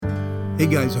Hey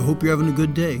guys, I hope you're having a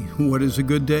good day. What is a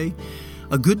good day?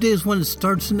 A good day is when it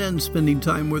starts and ends spending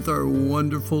time with our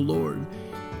wonderful Lord.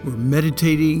 We're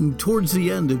meditating towards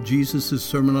the end of Jesus'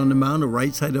 Sermon on the Mount, a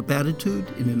right side up attitude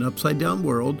in an upside down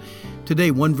world. Today,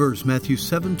 one verse, Matthew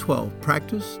 7:12,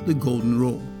 practice the golden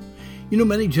rule. You know,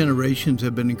 many generations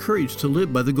have been encouraged to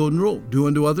live by the golden rule. Do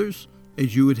unto others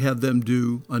as you would have them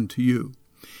do unto you.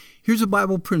 Here's a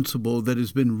Bible principle that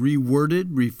has been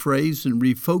reworded, rephrased, and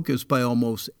refocused by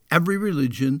almost every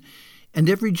religion and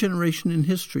every generation in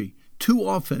history. Too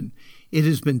often, it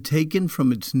has been taken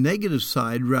from its negative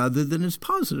side rather than its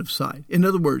positive side. In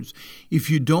other words, if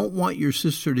you don't want your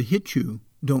sister to hit you,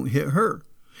 don't hit her.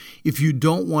 If you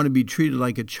don't want to be treated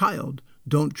like a child,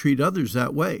 don't treat others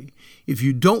that way. If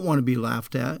you don't want to be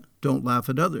laughed at, don't laugh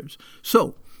at others.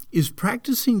 So, is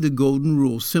practicing the golden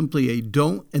rule simply a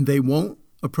don't and they won't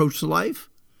approach to life?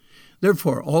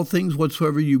 Therefore, all things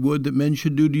whatsoever you would that men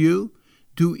should do to you,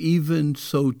 do even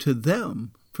so to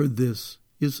them, for this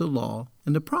is the law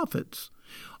and the prophets.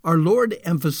 Our Lord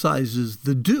emphasizes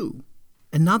the do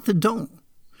and not the don't.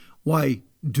 Why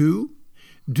do?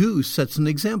 Do sets an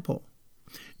example.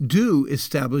 Do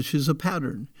establishes a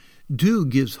pattern. Do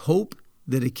gives hope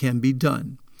that it can be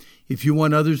done. If you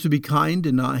want others to be kind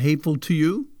and not hateful to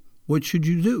you, what should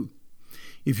you do?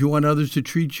 If you want others to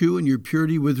treat you and your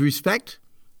purity with respect,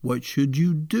 what should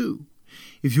you do?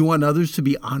 If you want others to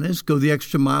be honest, go the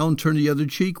extra mile and turn the other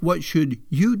cheek, what should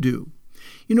you do?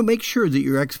 You know, make sure that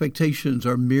your expectations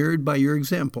are mirrored by your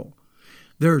example.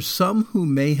 There are some who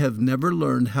may have never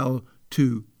learned how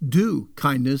to do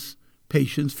kindness,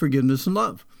 patience, forgiveness, and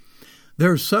love.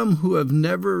 There are some who have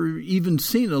never even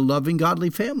seen a loving,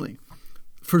 godly family.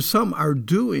 For some, our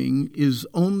doing is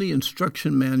only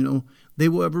instruction manual they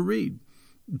will ever read.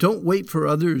 Don't wait for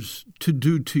others to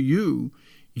do to you.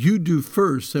 You do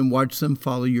first and watch them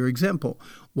follow your example.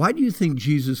 Why do you think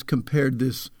Jesus compared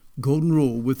this golden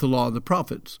rule with the law of the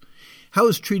prophets? How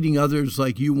is treating others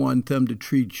like you want them to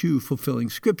treat you fulfilling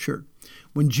Scripture?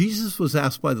 When Jesus was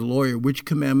asked by the lawyer which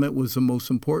commandment was the most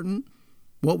important,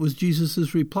 what was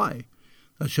Jesus' reply?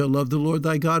 Thou shalt love the Lord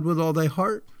thy God with all thy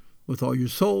heart, with all your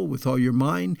soul, with all your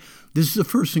mind. This is the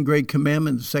first and great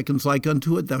commandment. The second's like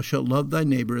unto it, thou shalt love thy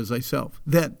neighbor as thyself.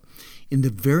 Then, in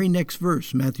the very next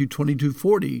verse, Matthew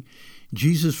 22:40,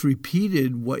 Jesus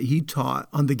repeated what he taught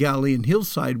on the Galilean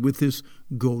hillside with this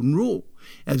golden rule.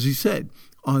 As he said,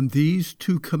 on these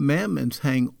two commandments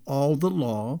hang all the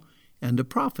law and the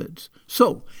prophets.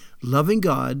 So, loving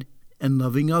God and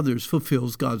loving others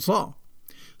fulfills God's law.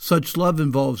 Such love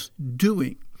involves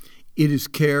doing. It is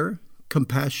care,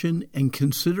 compassion, and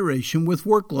consideration with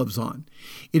work gloves on.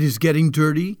 It is getting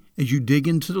dirty as you dig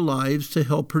into the lives to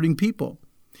help hurting people.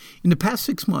 In the past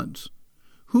 6 months,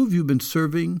 who have you been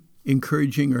serving,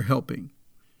 encouraging, or helping?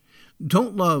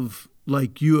 Don't love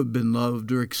like you have been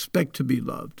loved or expect to be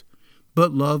loved,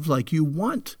 but love like you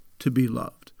want to be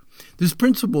loved. This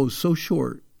principle is so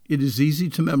short, it is easy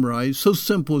to memorize, so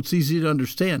simple it's easy to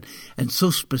understand, and so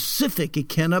specific it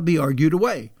cannot be argued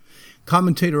away.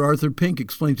 Commentator Arthur Pink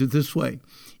explains it this way: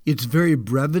 its very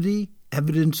brevity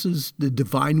evidences the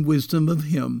divine wisdom of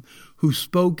him who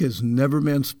spoke as never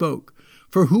man spoke.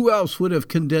 For who else would have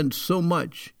condensed so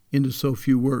much into so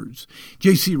few words?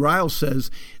 J.C. Ryle says,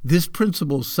 this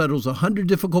principle settles 100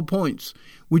 difficult points,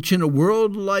 which in a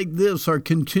world like this are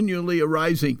continually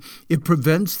arising. It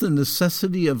prevents the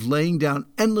necessity of laying down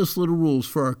endless little rules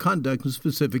for our conduct in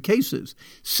specific cases.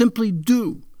 Simply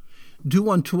do. Do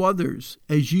unto others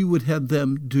as you would have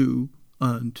them do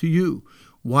unto you.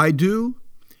 Why do?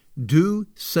 Do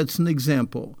sets an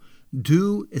example.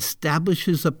 Do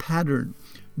establishes a pattern.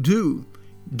 Do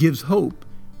gives hope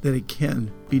that it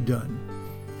can be done.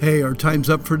 Hey, our time's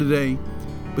up for today,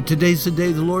 but today's the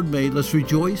day the Lord made. Let's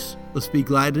rejoice, let's be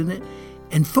glad in it,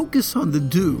 and focus on the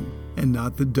do and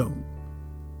not the don't.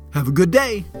 Have a good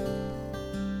day.